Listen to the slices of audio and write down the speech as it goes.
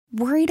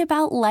Worried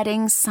about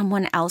letting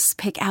someone else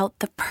pick out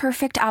the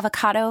perfect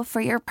avocado for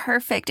your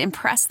perfect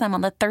impress them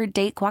on the third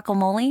date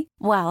guacamole?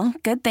 Well,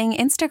 good thing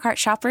Instacart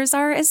shoppers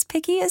are as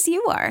picky as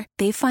you are.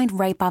 They find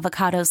ripe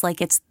avocados like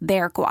it's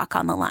their guac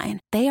on the line.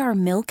 They are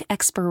milk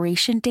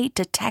expiration date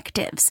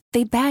detectives.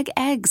 They bag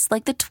eggs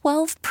like the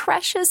 12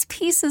 precious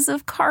pieces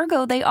of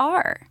cargo they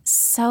are.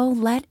 So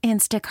let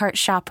Instacart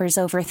shoppers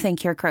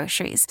overthink your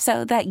groceries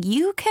so that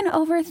you can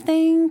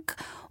overthink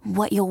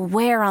what you'll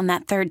wear on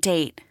that third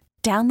date.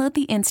 Download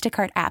the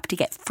Instacart app to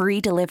get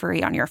free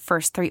delivery on your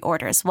first 3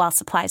 orders while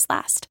supplies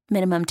last.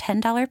 Minimum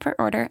 $10 per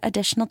order.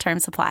 Additional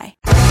terms apply.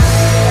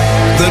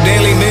 The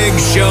Daily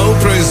Migs Show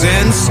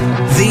presents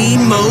the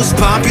most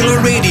popular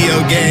radio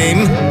game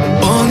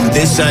on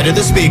this side of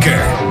the speaker.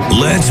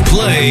 Let's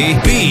play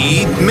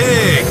Beat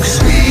Migs.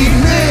 Beat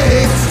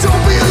Migs,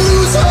 don't be a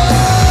loser.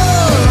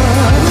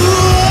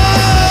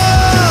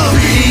 Whoa!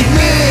 Beat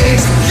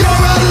Migs, you're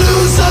a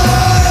loser.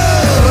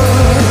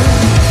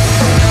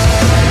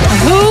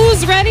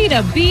 Who's ready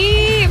to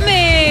beat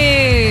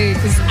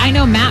Migs? I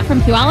know Matt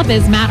from Puyallup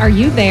is. Matt, are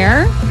you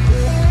there?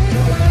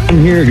 I'm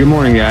here. Good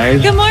morning,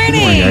 guys. Good morning.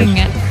 Good morning,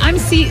 guys. I'm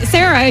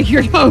Sarah,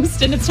 your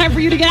host, and it's time for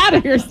you to get out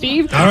of here,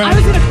 Steve. All right. I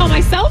was going to call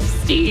myself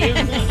Steve.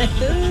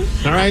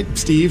 All right,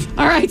 Steve.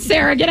 All right,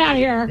 Sarah, get out of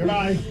here.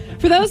 Goodbye.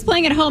 For those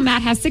playing at home,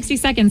 Matt has 60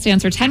 seconds to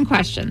answer 10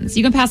 questions.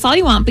 You can pass all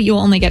you want, but you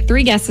will only get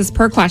 3 guesses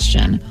per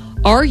question.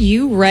 Are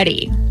you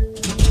ready?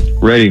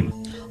 Ready.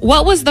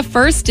 What was the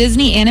first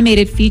Disney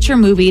animated feature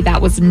movie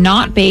that was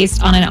not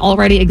based on an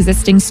already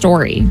existing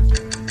story?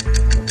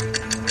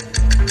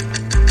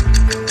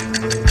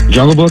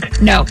 Jungle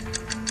Book? No.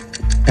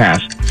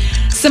 Pass.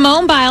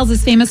 Simone Biles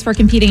is famous for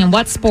competing in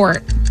what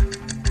sport?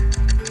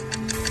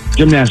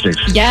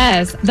 Gymnastics?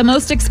 Yes. The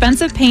most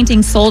expensive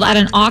painting sold at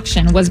an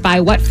auction was by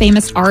what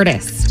famous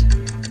artist?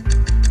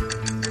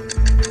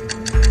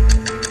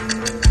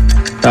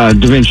 Da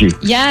Vinci?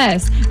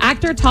 Yes.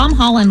 Actor Tom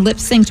Holland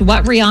lip-synced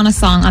what Rihanna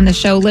song on the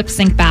show Lip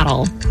Sync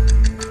Battle?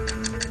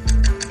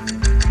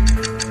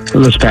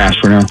 Let's pass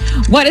for now.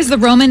 What is the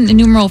Roman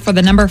numeral for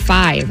the number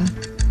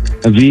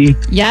 5? A V?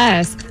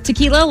 Yes.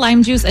 Tequila,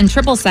 lime juice, and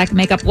triple sec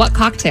make up what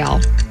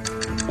cocktail?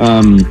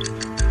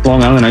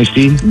 Long Island iced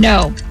tea?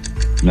 No.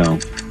 No.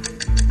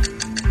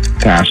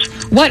 Pass.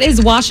 What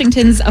is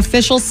Washington's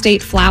official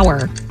state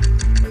flower?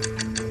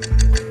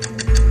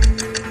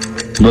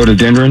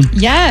 Rhododendron?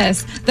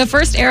 Yes. The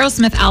first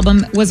Aerosmith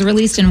album was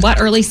released in what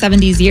early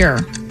 70s year?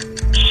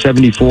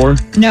 74?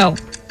 No.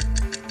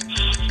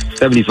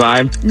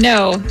 75?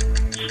 No.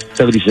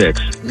 76?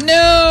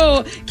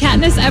 No.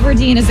 Katniss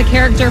Everdeen is a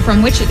character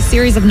from which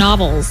series of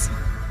novels?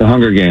 The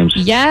Hunger Games?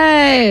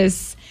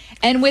 Yes.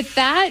 And with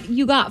that,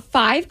 you got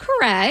 5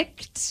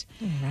 correct.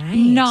 Right.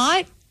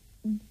 Not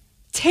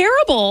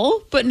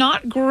terrible, but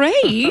not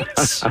great.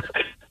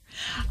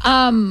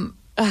 One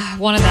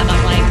of them,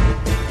 I'm like,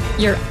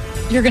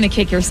 you're going to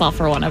kick yourself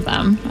for one of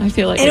them. I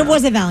feel like. And it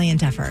was a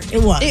valiant effort.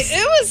 It was.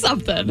 It was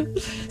something.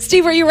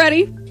 Steve, are you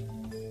ready?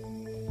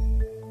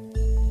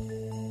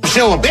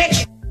 Still a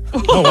bitch.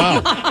 Oh,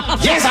 wow.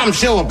 Yes, I'm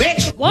still a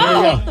bitch.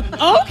 Whoa.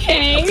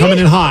 Okay. Coming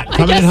in hot.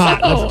 Coming in guess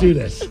hot. so. Let's do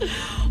this.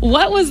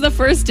 What was the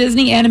first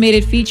Disney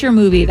animated feature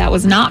movie that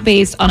was not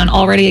based on an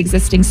already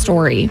existing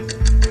story?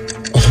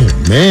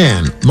 Oh,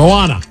 man.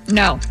 Moana.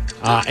 No.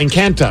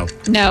 Encanto.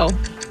 No.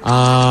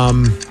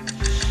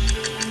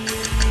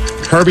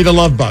 Herbie the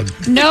Love Bug.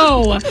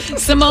 No.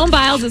 Simone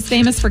Biles is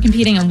famous for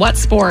competing in what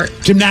sport?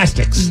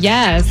 Gymnastics.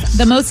 Yes.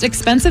 The most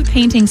expensive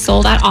painting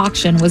sold at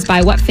auction was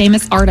by what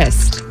famous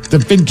artist? Da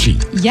Vinci.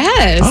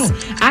 Yes. Oh.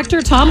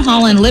 Actor Tom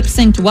Holland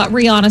lip-synced what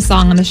Rihanna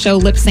song on the show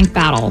Lip Sync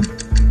Battle?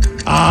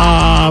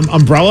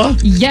 Umbrella?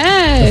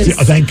 Yes.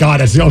 Oh, thank God.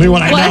 That's the only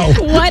one I know.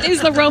 What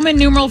is the Roman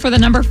numeral for the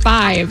number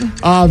 5?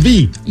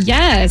 V.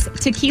 Yes.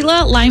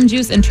 Tequila, lime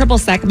juice, and triple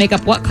sec make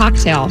up what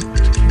cocktail?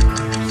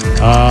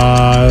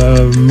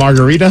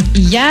 Margarita?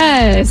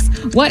 Yes.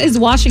 What is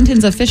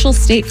Washington's official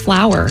state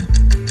flower?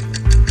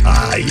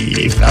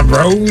 A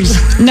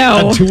rose?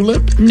 No. A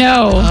tulip?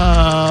 No.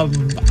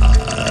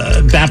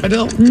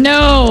 Daffodil?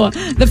 No.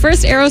 The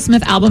first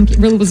Aerosmith album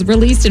was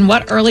released in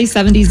what early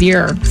 70s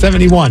year?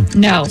 71.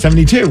 No.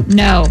 72.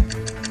 No.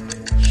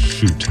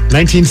 Shoot.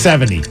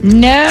 1970.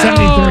 No.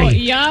 73.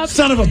 Yup.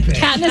 Son of a bitch.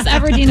 Katniss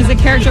Everdeen is a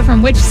character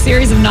from which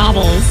series of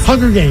novels?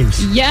 Hunger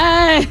Games.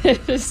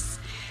 Yes.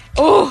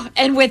 Oh,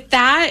 and with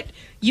that,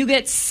 you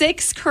get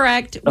 6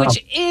 correct,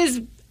 which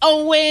is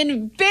a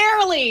win,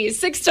 barely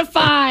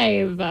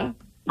 6-5.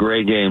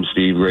 Great game,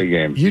 Steve. Great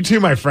game. You too,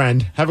 my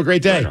friend. Have a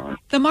great day.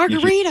 The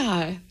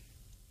margarita.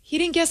 He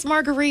didn't guess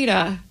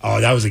margarita. Oh,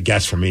 that was a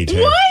guess for me,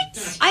 too.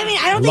 What? I mean,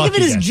 I don't think of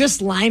Lucky it as guess.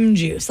 just lime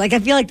juice. Like, I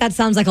feel like that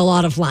sounds like a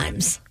lot of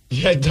limes.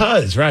 Yeah, it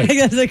does, right. Like,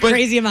 that's a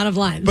crazy amount of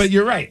limes. But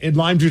you're right. And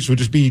lime juice would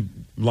just be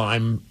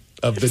lime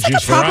of the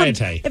juice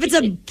variety. If it's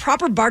a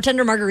proper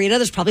bartender margarita,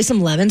 there's probably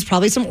some lemons,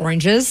 probably some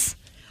oranges,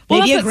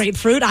 maybe a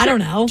grapefruit. I don't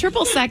know.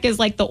 Triple sec is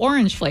like the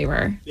orange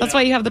flavor. That's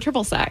why you have the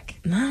triple sec.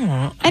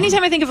 No.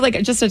 Anytime I think of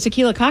like just a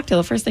tequila cocktail,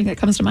 the first thing that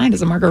comes to mind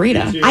is a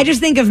margarita. I just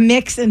think of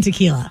mix and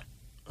tequila.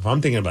 If I'm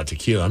thinking about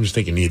tequila, I'm just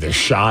thinking either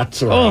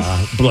shots or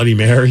Bloody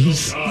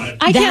Marys.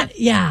 I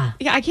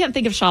can't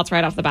think of shots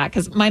right off the bat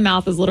because my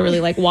mouth is literally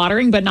like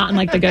watering, but not in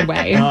like the good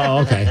way.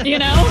 Oh, okay. You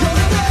know?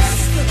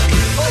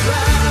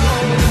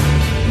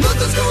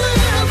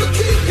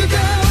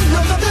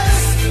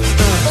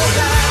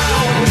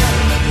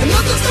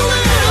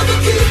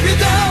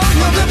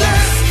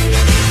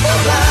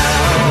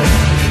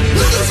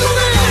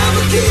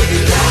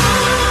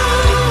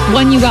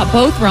 One you got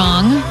both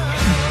wrong.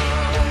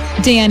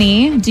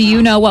 Danny, do you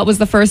know what was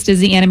the first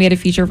Disney animated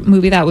feature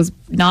movie that was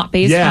not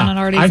based on an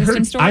already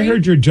existing story? I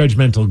heard your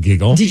judgmental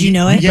giggle. Did you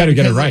know it? You better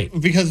get it right.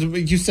 Because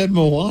you said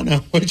Moana,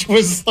 which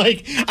was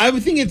like, I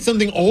would think it's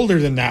something older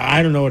than that.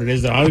 I don't know what it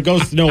is, though. I would go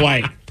Snow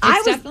White.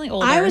 It's definitely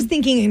older. I was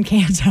thinking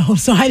Encanto,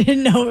 so I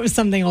didn't know it was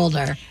something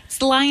older. It's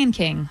The Lion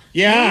King.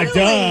 Yeah, Really?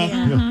 duh.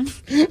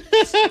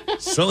 Mm-hmm.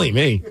 Silly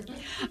me.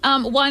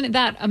 One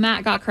that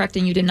Matt got correct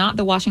and you did not,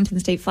 the Washington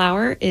State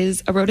flower,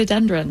 is a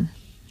rhododendron.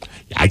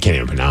 I can't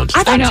even pronounce it.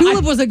 I thought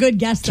tulip was a good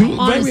guess, though,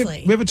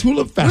 honestly. We have a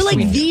tulip We're festival.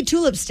 like the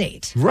tulip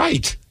state.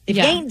 Right. If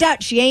you ain't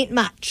Dutch, you ain't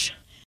much.